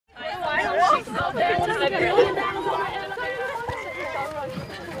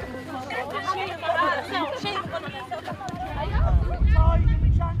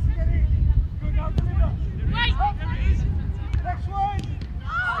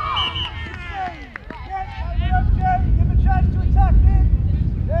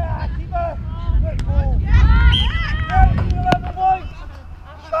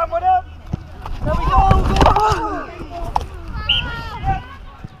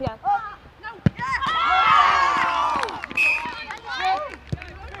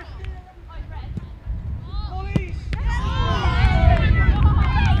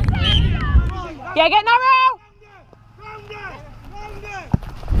Yeah, get narrow!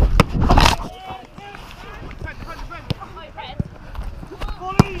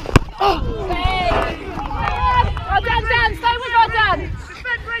 Well done, Dan. Stay with well done.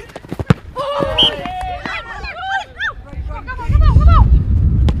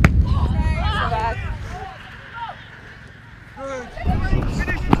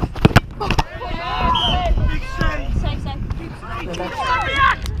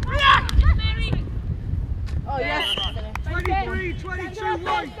 Oh, yes. 23, 22,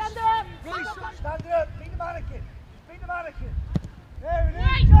 right. Stand up. Stand up. Beat the mannequin. Beat the mannequin. There it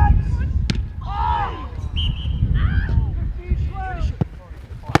is. Chance. Oh! 15, 12.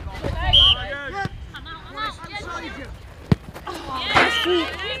 Yep. I'm out. Inside you. Yes.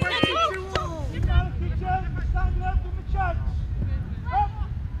 Mannequin jump. Stand up. Give him a chance. Up.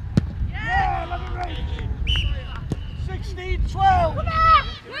 Yeah, let it range. 16, 12. Come on.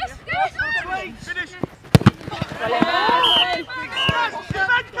 Yes. Wait. Finish. Get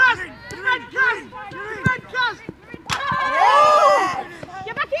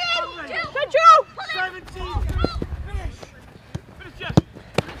back in! Control! 17. Finish. Finish, Jeff.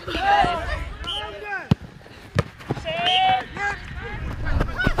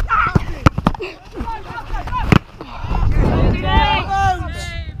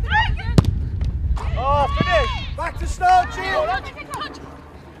 Oh, finish. Back to start, Jill.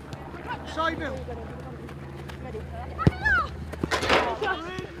 Side mill.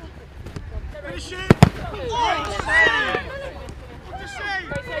 Finish it.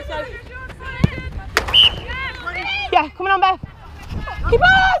 Yeah, coming on, Beth. Keep on!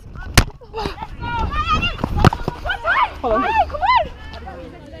 Hold on. Hey, come on!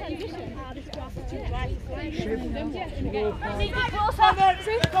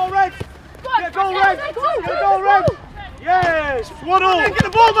 Go red! Get goal red! Get goal red! Yes! 1-1! Get the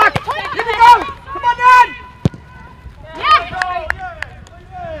ball back! Here we go! Come on, Dan! Yeah!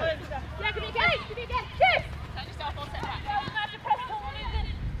 Yeah, can you get it? Can you get it? Cheers!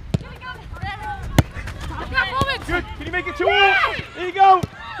 Good! Can you make it 2-all? There you go!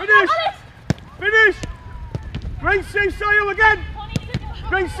 Finish! Finish! Great save, Sayo again!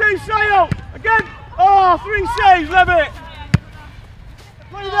 Great save, Sayo! Again! Oh, 3 saves, Levitt!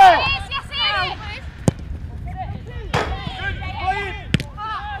 Play there! Good, play it!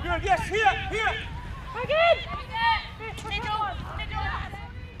 Good, yes, here! Again!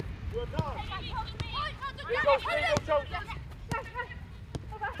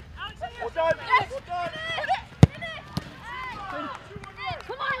 Well done!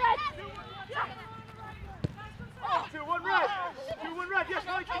 Come on, Red! 2-1 red! 2-1 red, yes,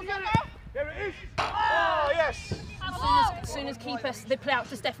 Mike, can you get it? There it is! Oh, yes! As soon as keeper, they play out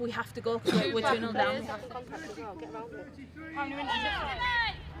to Steph, we have to go because we're 2-0 down.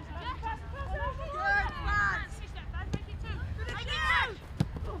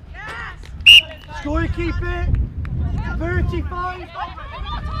 Goalkeeper, 35.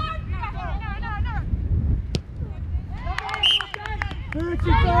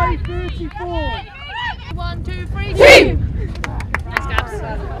 35, 34. 1, 2, 3, 2! Nice, Gabs.